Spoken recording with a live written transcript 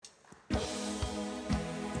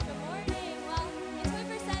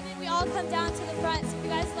all come down to the front. So if you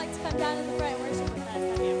guys would like to come down to the front and worship with us,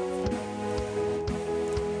 that'd be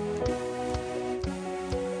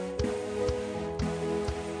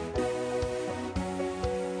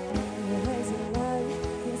amazing.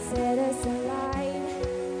 Set us alight,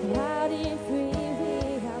 loud and free,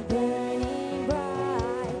 we are burning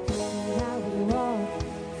bright. Now we walk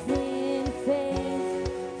free in faith,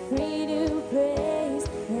 free to praise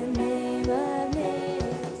the name of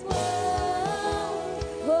names. Whoa,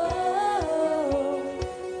 whoa,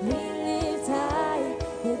 we lift high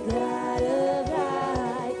the God of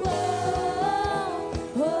light. Whoa,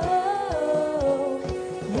 whoa,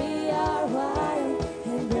 we are wild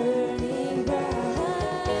and burning bright.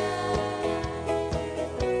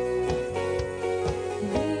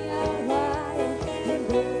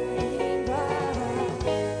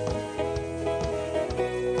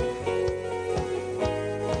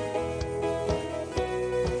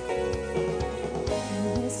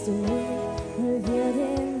 Revealed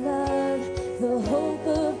in love, the hope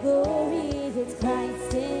of glory that's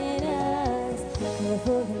Christ in us.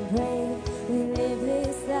 Careful and brave, we live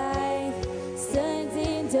this life, sons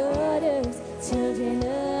and daughters, children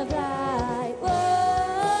of light.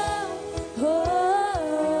 Whoa,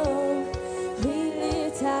 whoa, we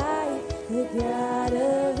lift high the God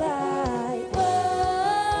of light.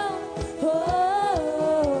 Whoa,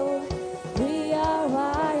 whoa, we are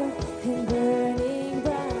wild and burning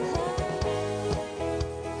bright.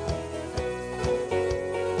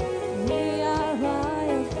 We are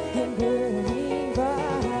wild and burning bright.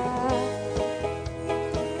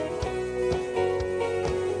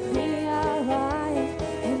 We are wild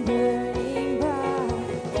and burning bright.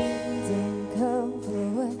 Kingdom come, for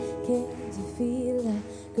what can you feel?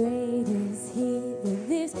 Great is He that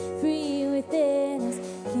lives free within us.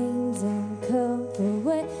 Kingdom come, for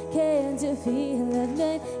what can you feel?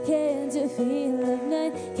 None can you feel?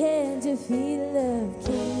 None can you feel?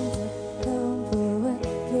 Kingdom come, for what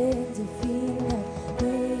can you feel?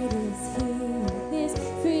 Great is He that lives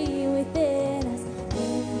free within us.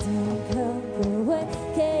 Kingdom come, for what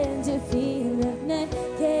can you feel? None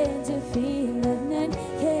can you feel? None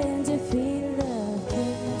can you feel?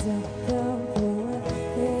 Kingdom come, for what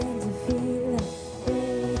can you feel?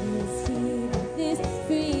 Great is He that lives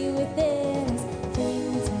free within us.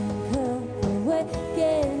 Kingdom come, for what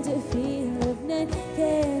can you feel? None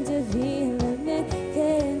can you feel? None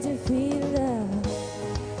can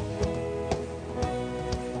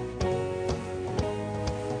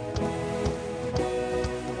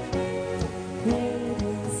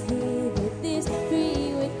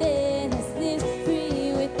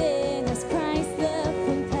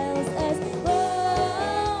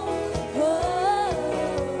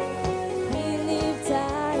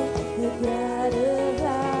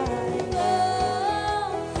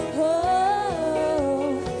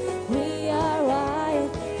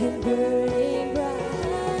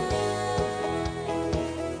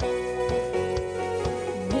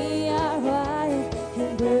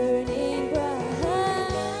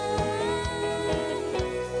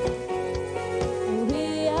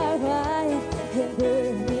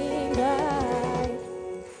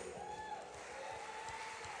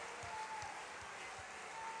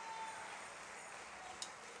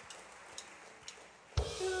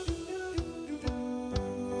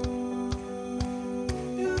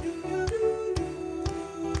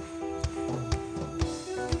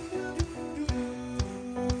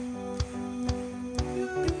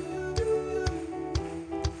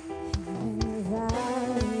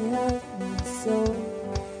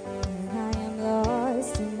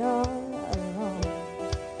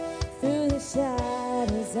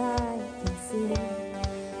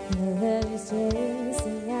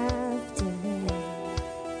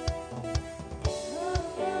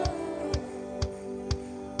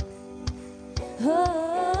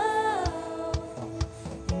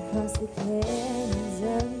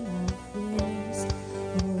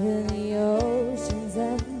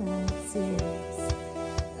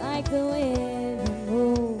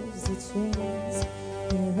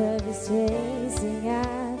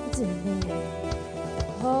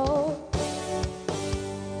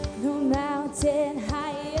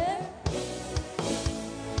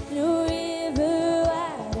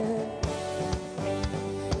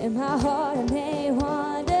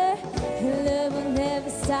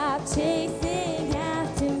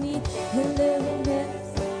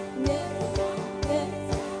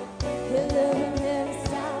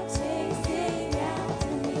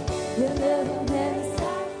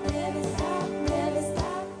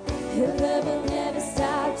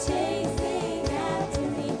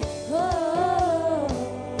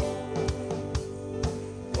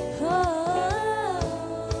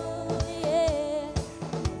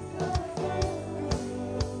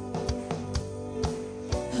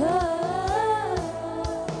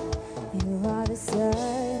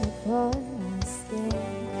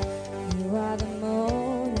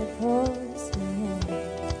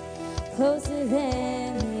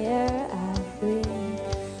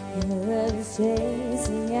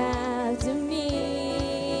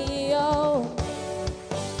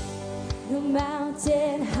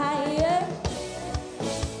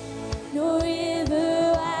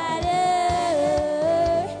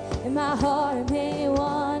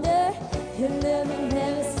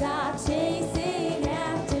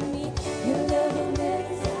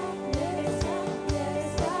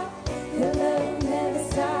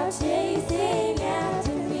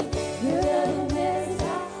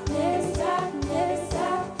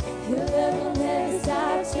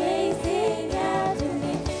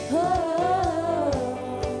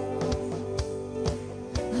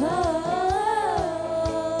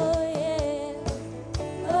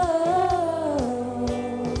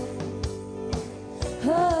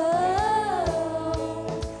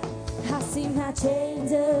my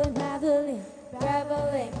chains unraveling,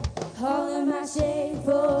 raveling. All of my shame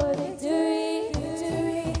for victory,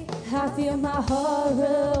 victory. I feel my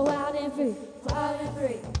horror wild and free, wild and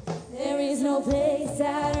free. There is no place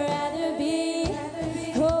I'd rather be.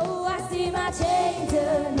 Oh, I see my chains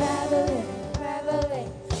unraveling,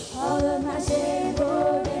 raveling. All of my shame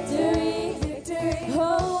for victory, victory.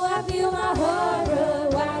 Oh, I feel my horror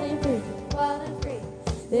wild and free, wild and free.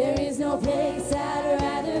 There is no place I'd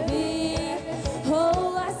rather be.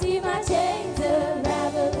 Oh, I see my chains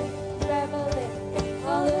unraveling, raveling.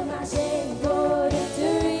 All of my shame for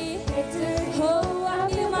victory, victory. Oh,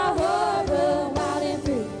 I feel my horror wild and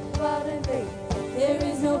free, wild and free. There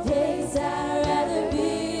is no place I'd rather be.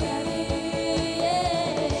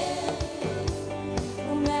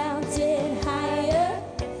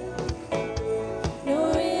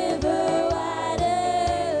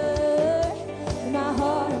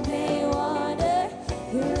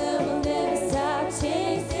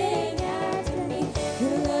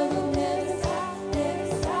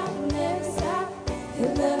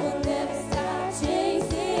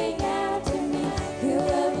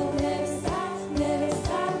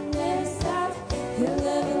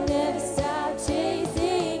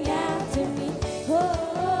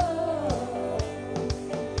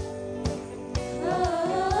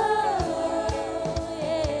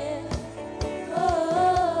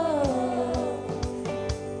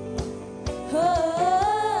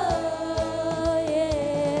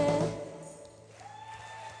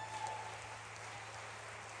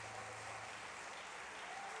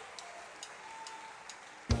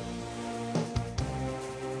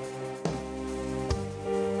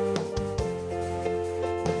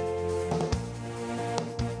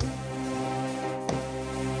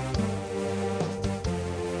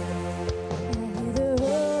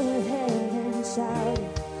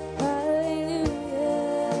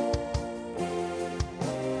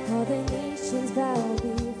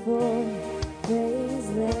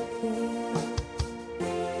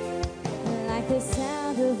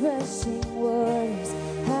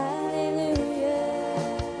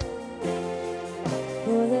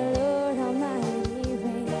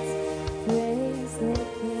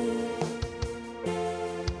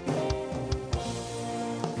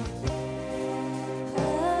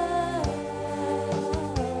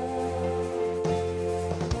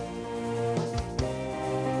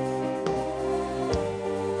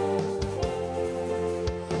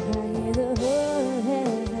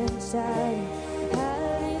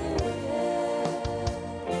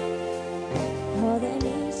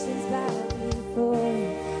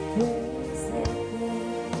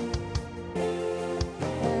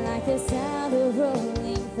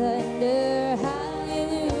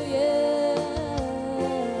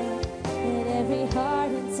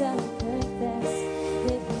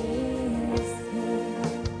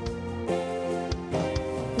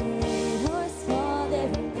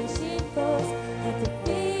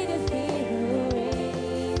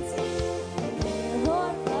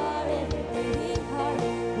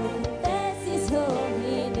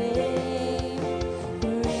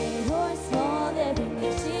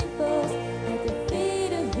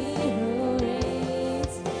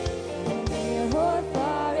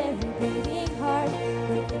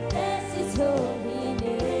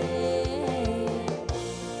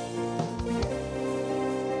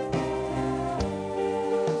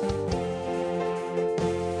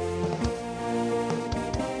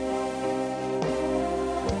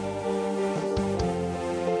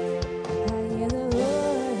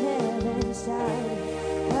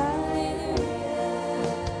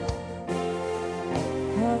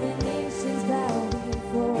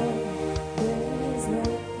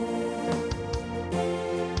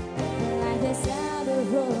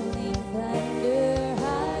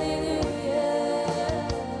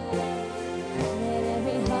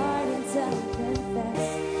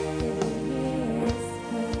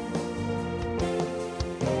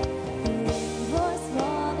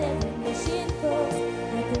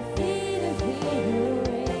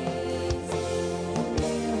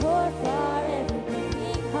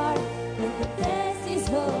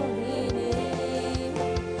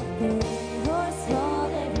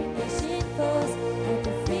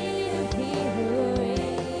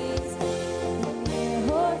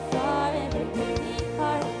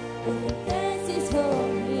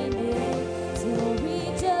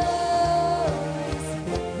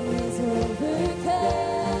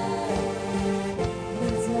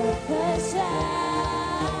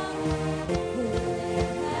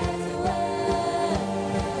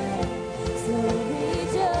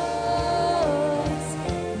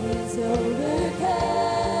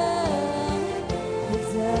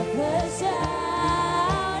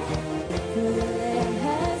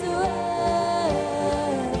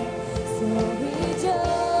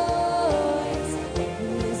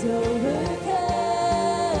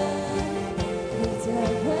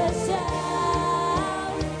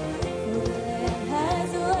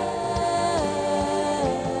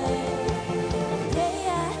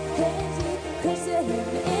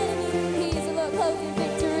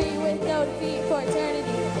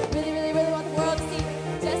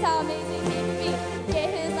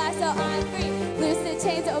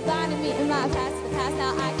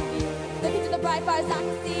 bright far as I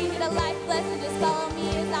can see. Need a life lesson, just follow me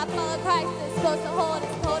as I follow Christ. It's supposed to hold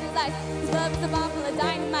his life. His love is a bomb full of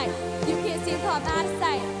dynamite. You can't see him come out of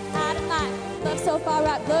sight, out of mind. Love so far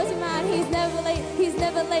out, blows your mind. He's never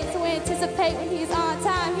late, so we anticipate when he's on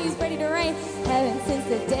time. He's ready to reign. Heaven since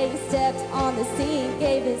the day he stepped on the scene,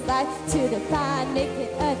 gave his life to define, make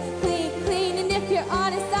it unclean, clean. And if you're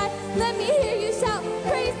on his side, let me hear you shout,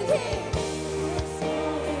 praise the King.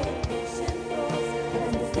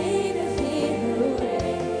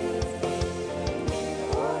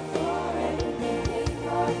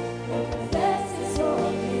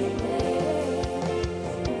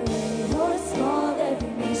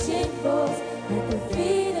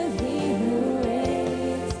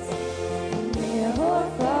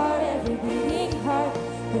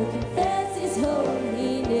 Confess his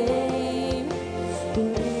holy name.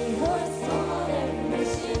 Great horse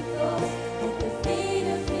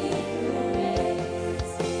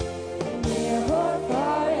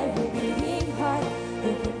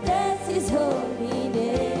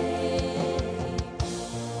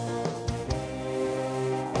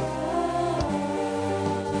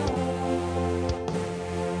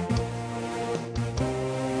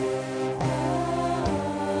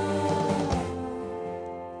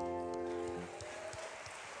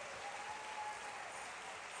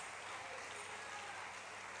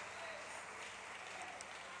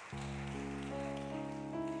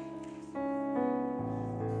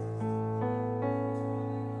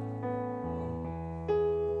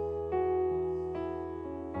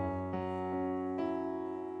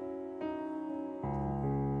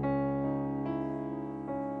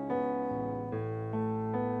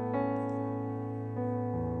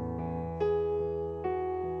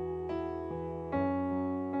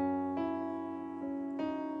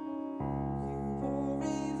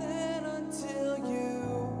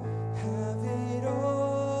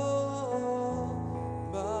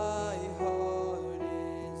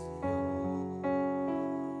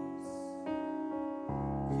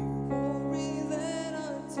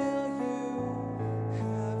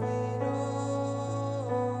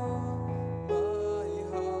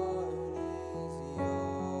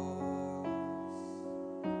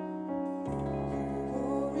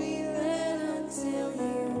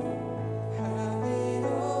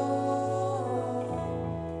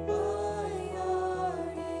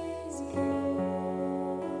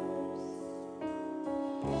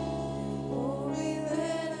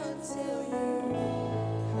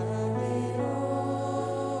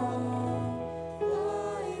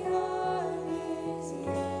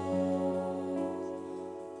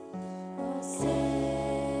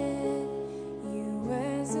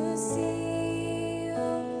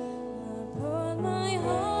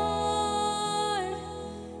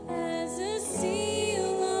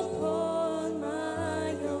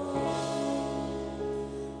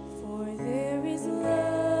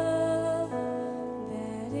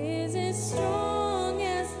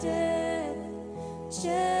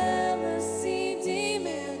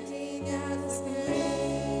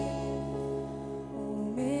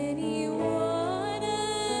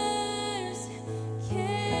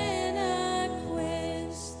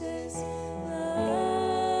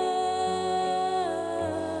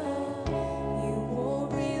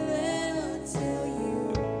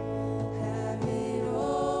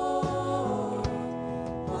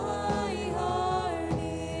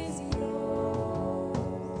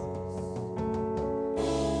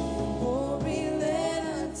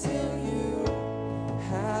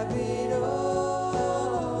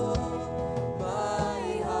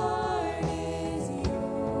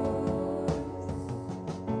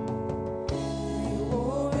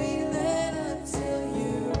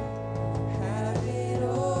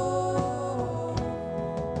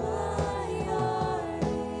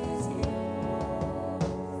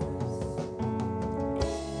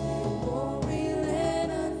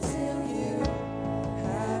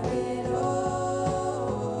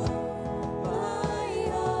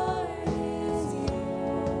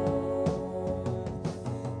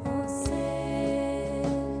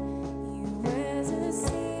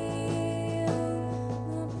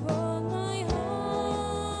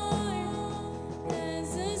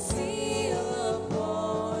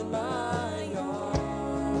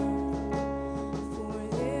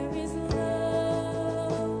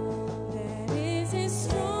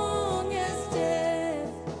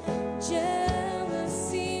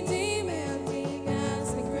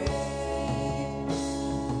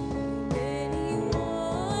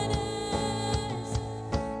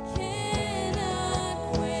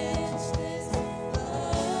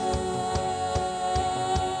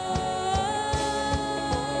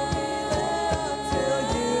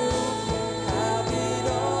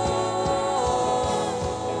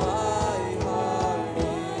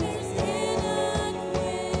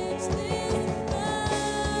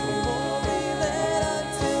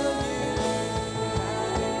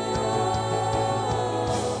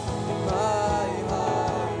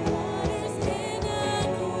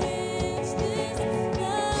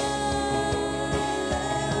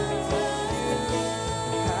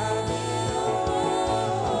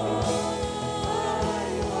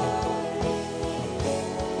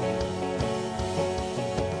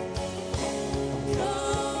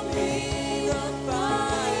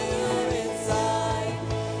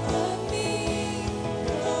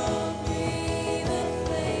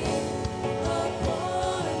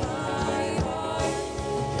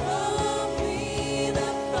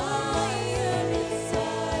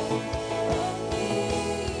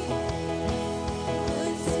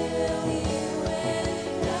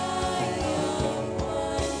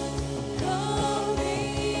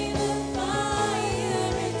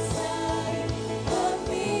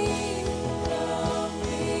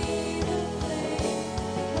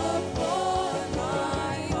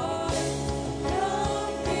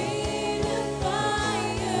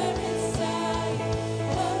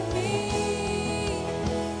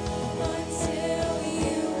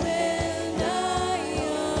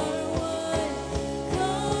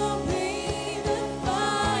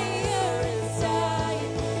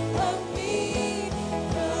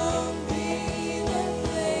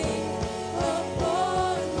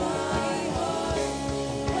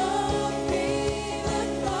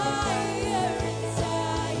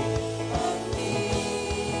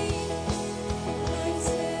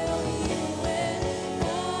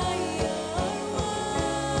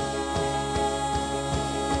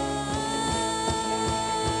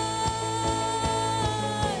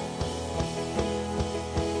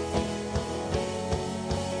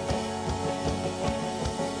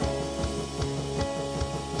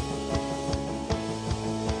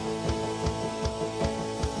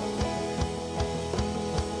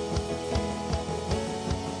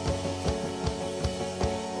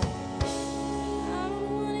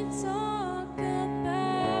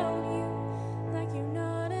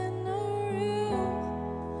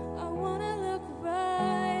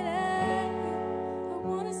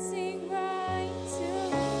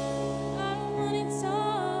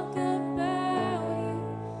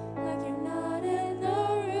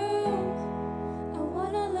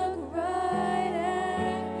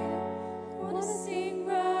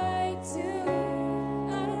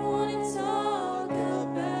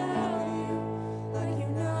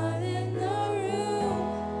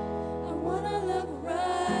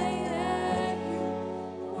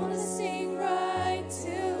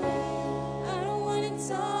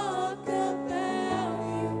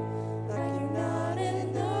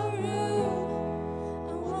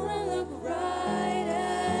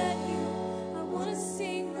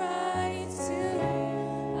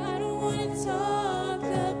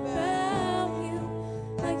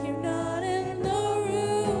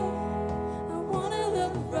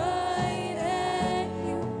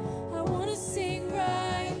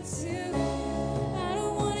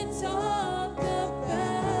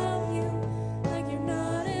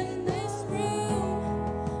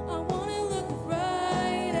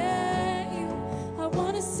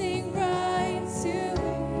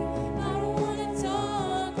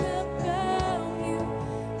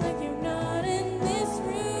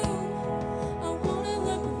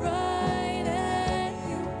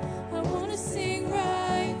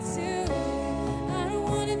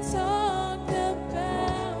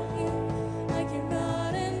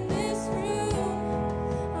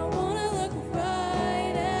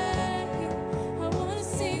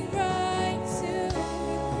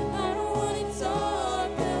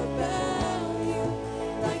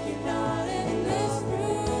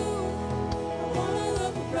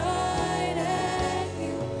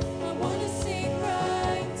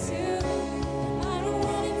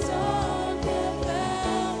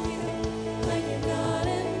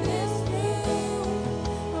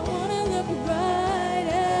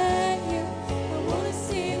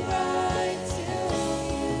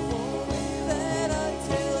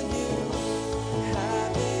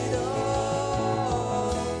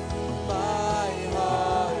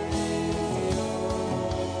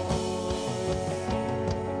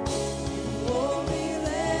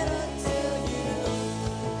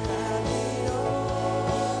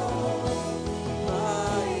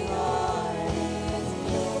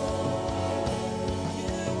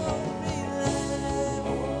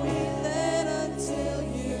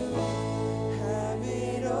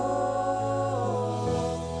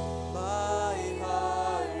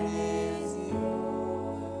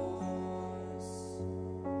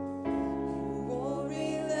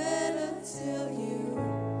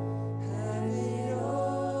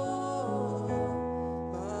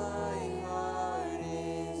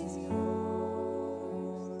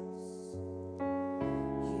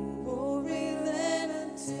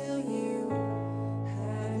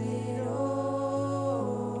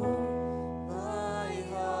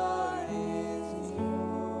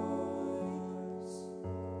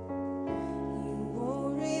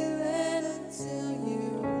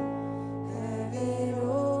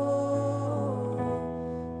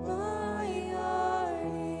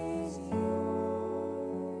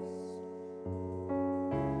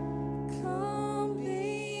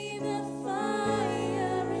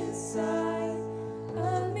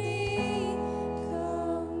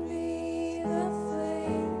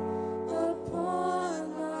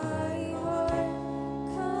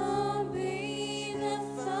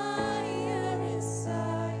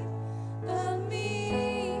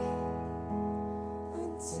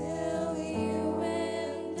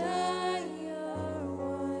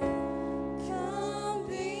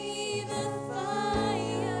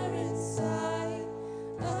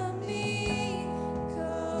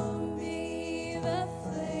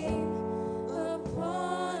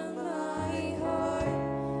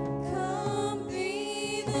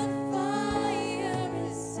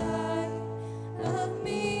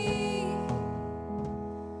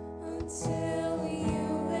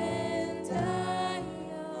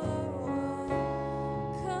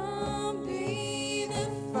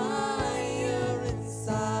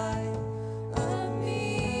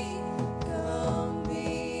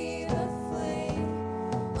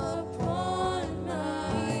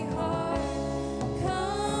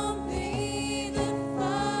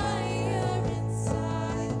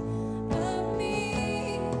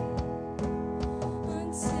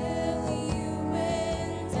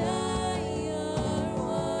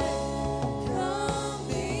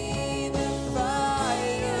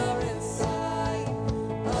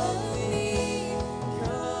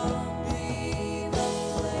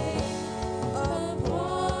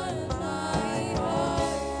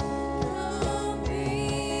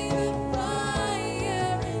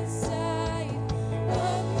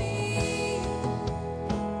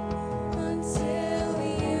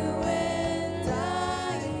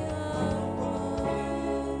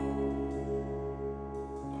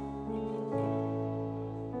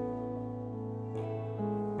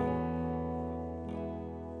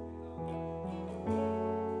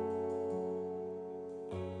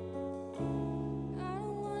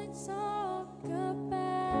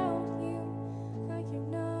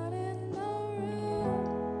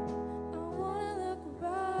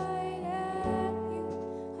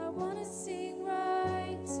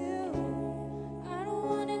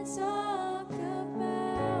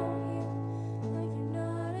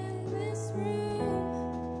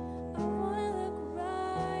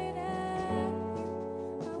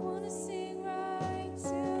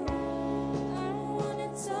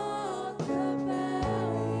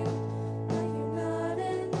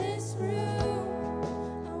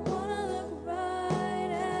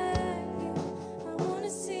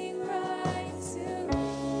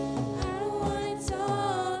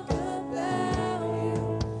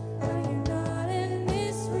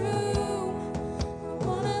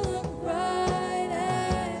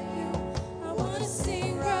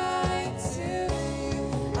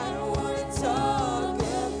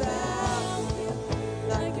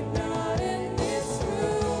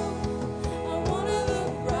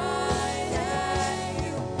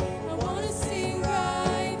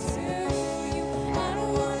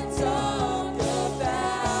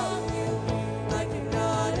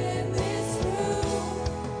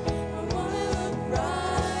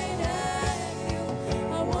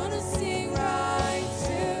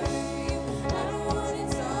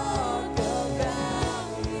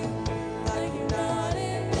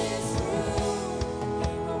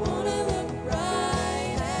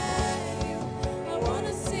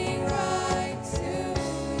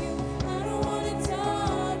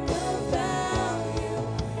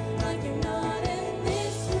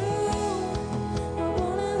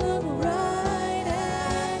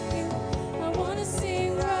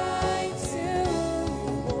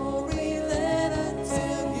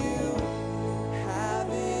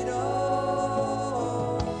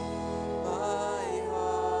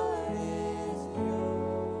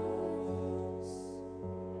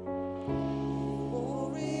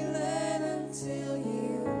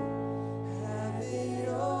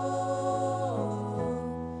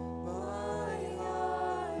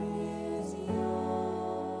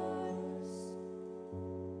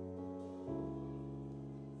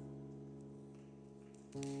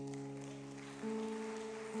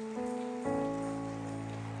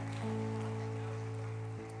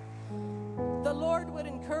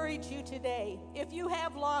encourage you today. If you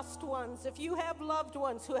have lost ones, if you have loved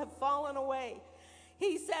ones who have fallen away,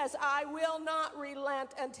 he says, I will not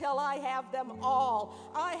relent until I have them all.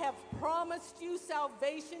 I have promised you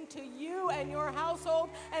salvation to you and your household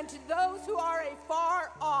and to those who are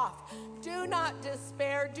afar off. Do not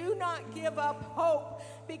despair. Do not give up hope,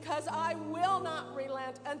 because I will not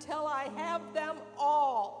relent until I have them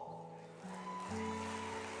all.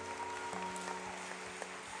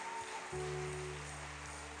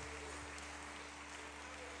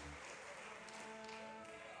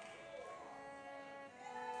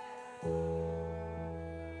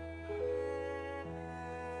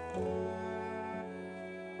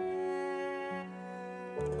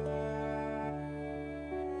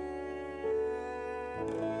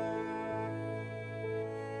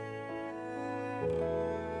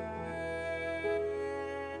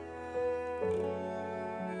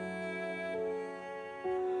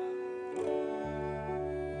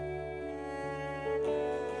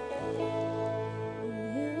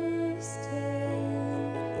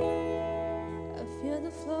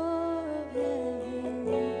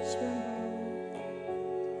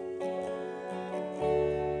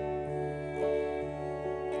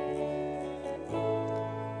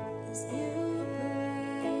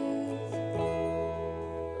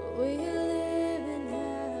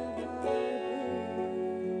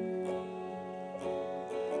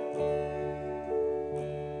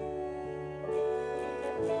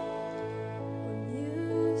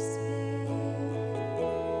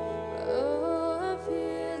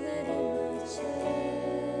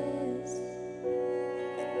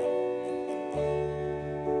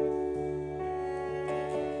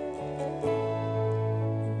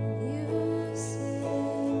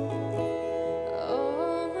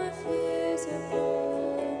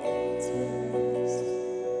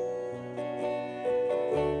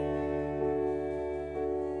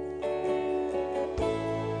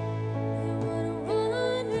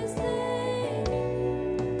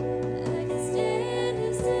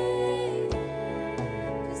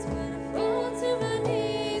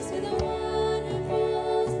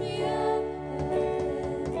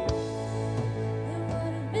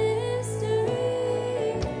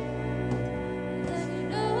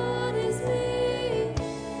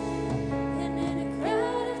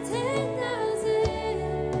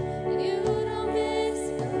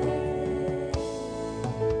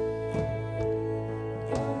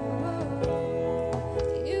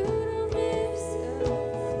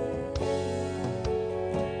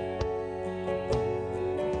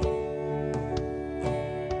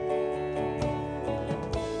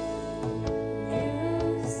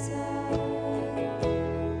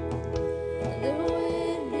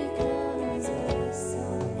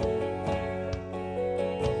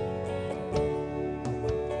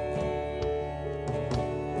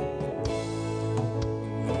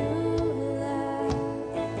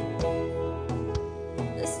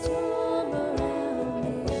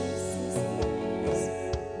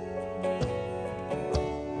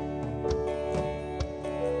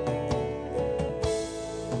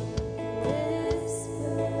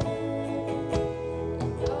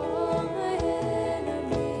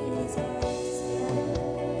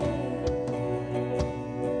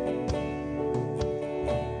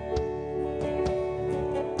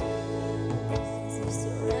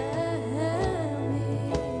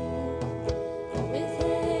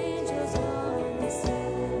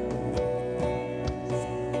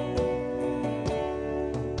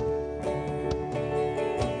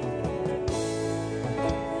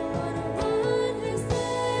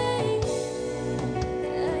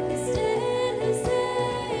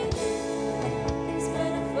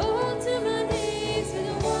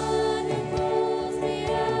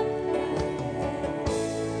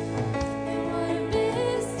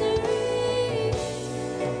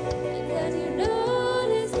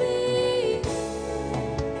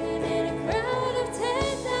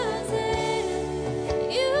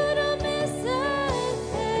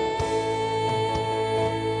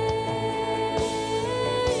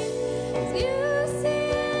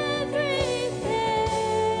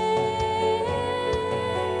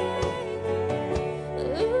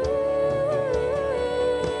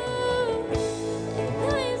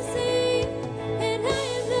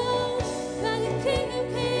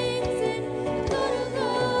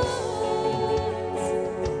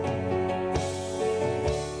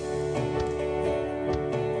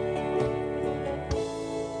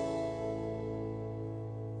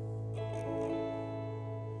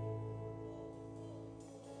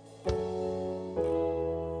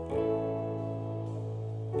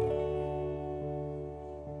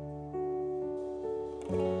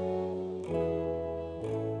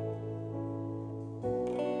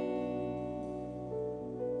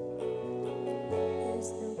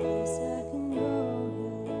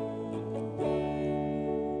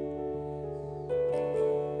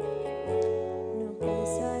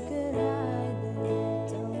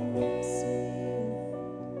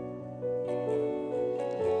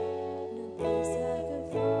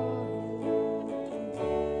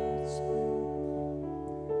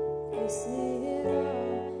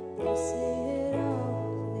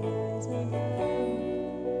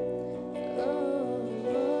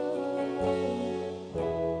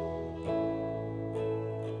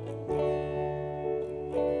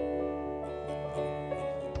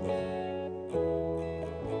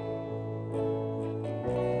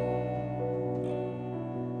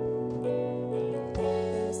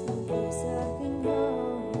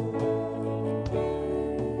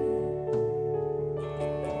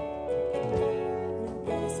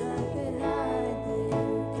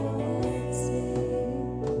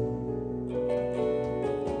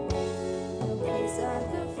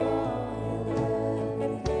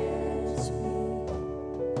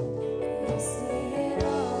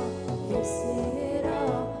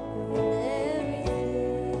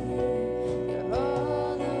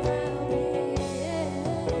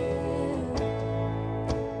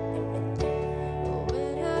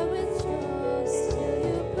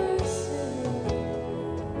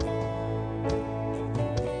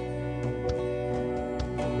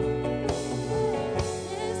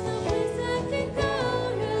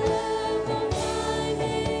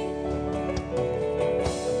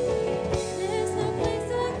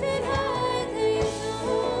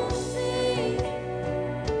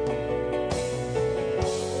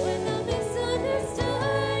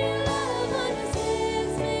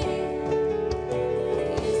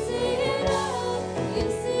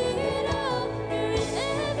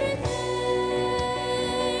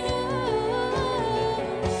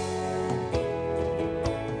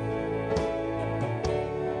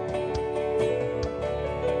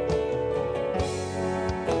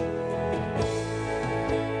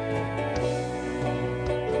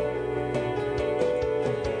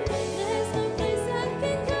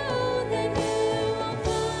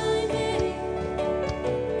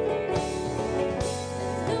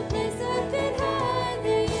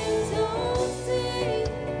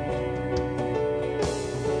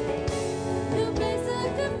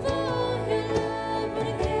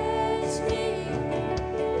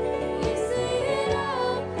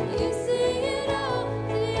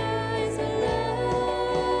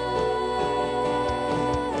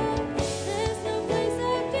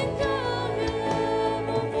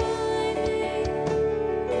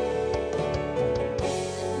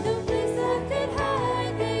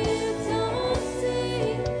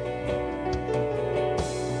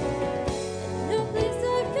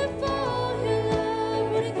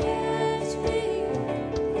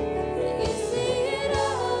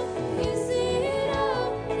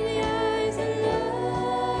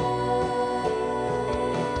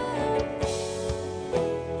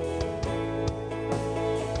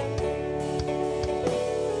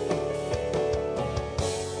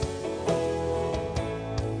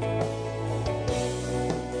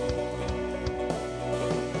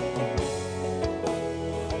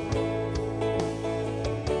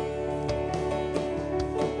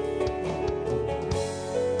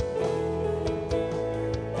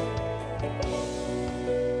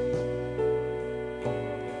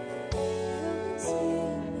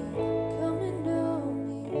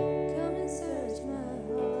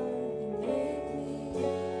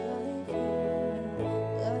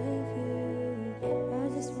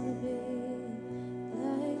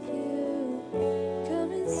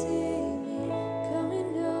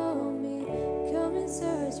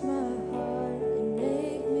 search my heart and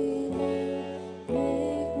make me new,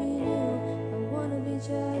 make me new. I wanna be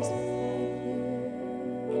just like you.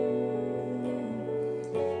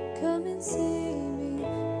 Come and see me,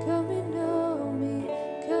 come and know me,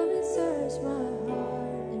 come and search my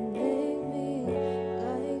heart and make me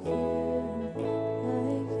like you,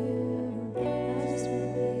 like you. I just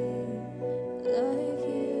wanna be like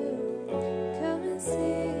you. Come and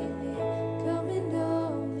see me, come and know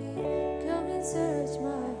me, come and search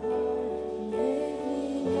my heart and make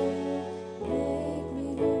me new, make me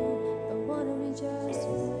new. I wanna be just like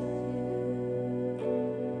you.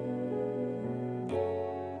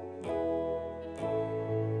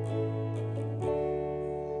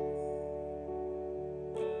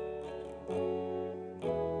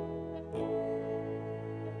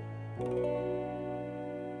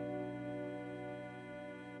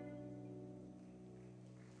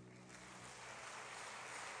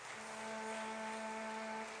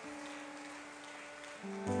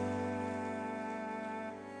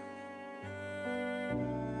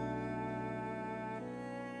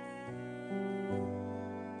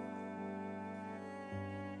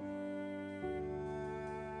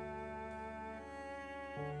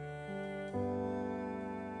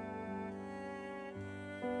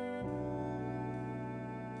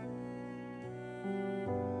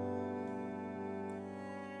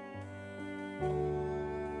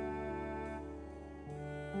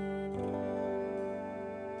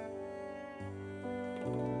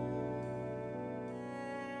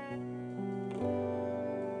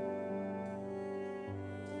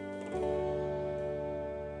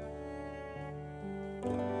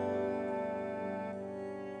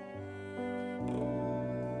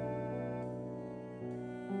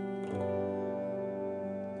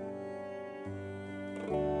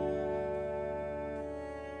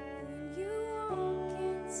 When you walk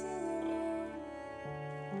into the room,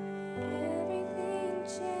 everything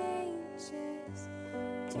changes.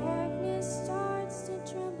 Darkness starts to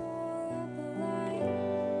tremble at the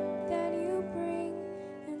light that you bring.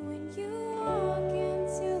 And when you walk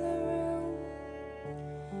into the room,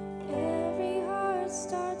 every heart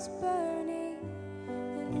starts burning,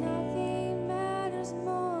 and nothing matters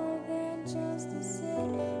more than just to sit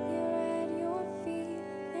here at your feet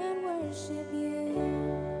and worship you.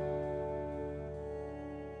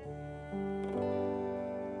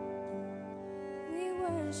 We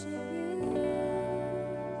worship you.